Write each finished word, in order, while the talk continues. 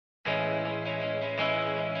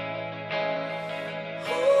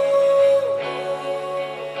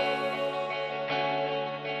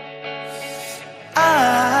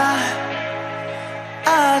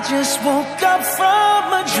up from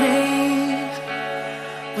a dream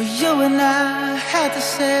where you and I had to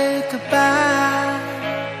say goodbye.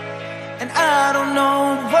 And I don't know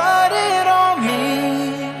what it all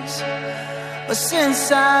means, but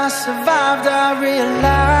since I survived I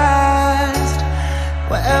realized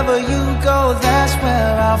wherever you go, that's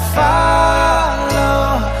where I'll follow.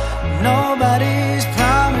 Nobody's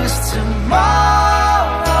promised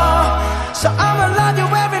tomorrow, so I'ma love you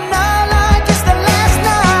every night like it's the last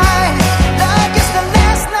night, like it's the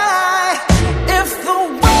last night. If the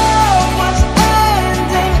world was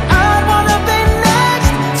ending, I'd wanna be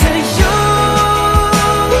next to you.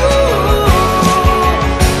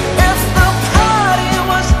 If the party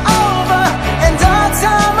was over and our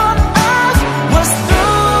time on earth was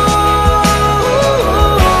through,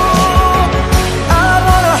 I'd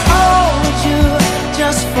wanna hold you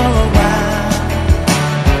just for a while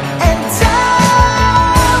and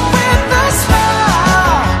die with a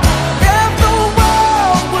smile. If the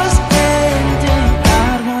world was ending,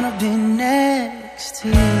 I'd wanna be next to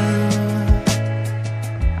you.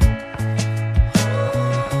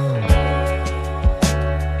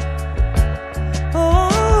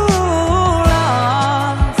 Oh,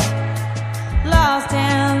 lost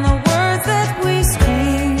in the words that we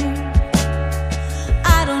scream.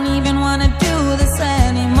 I don't even wanna do this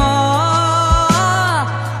anymore,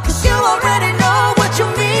 'cause you already know what you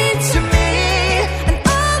mean to me, and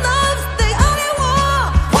all love's the only war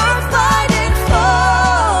worth fighting for.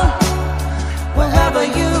 Wherever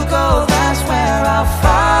you go, that's where I'll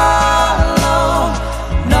follow.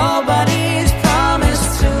 Nobody's promised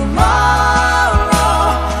tomorrow,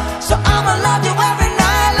 so I'ma love you every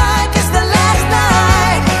night like it's the last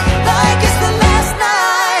night, like it's the last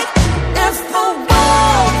night. If the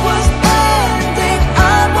world was ending,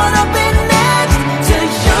 I'd wanna be next to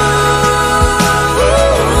you.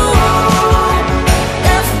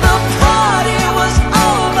 If the party was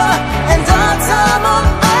over and our time on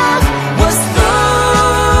earth was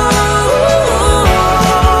through,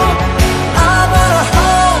 I wanna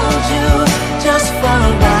hold you just for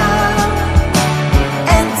a while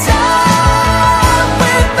and die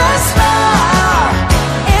with a smile.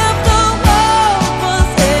 If the world was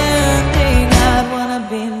ending, I'd wanna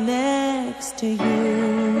be next to you,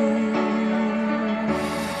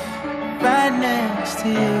 right next to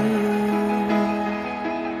you,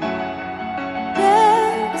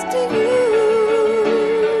 next to you,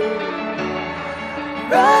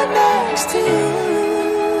 right next to you.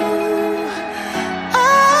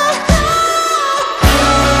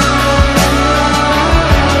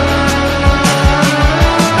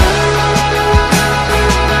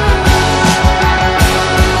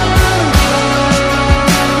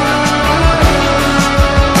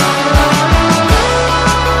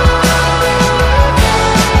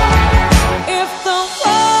 If the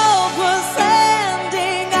world was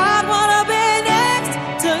ending, I'd wanna be next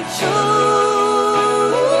to you.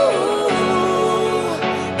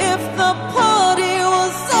 If the party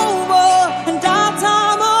was over and our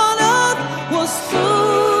time on earth was through,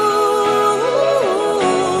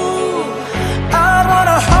 I'd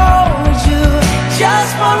wanna hold you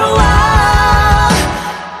just for a while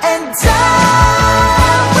and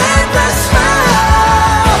die with a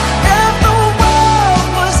smile. If the world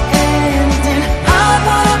was ending, I'd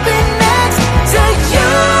wanna be next to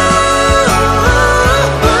you.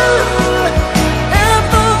 If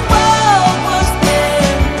the world was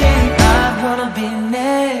ending, I'd wanna be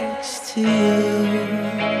next to you.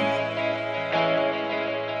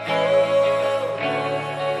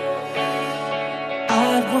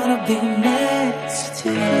 I'd wanna be next to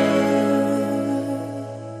you.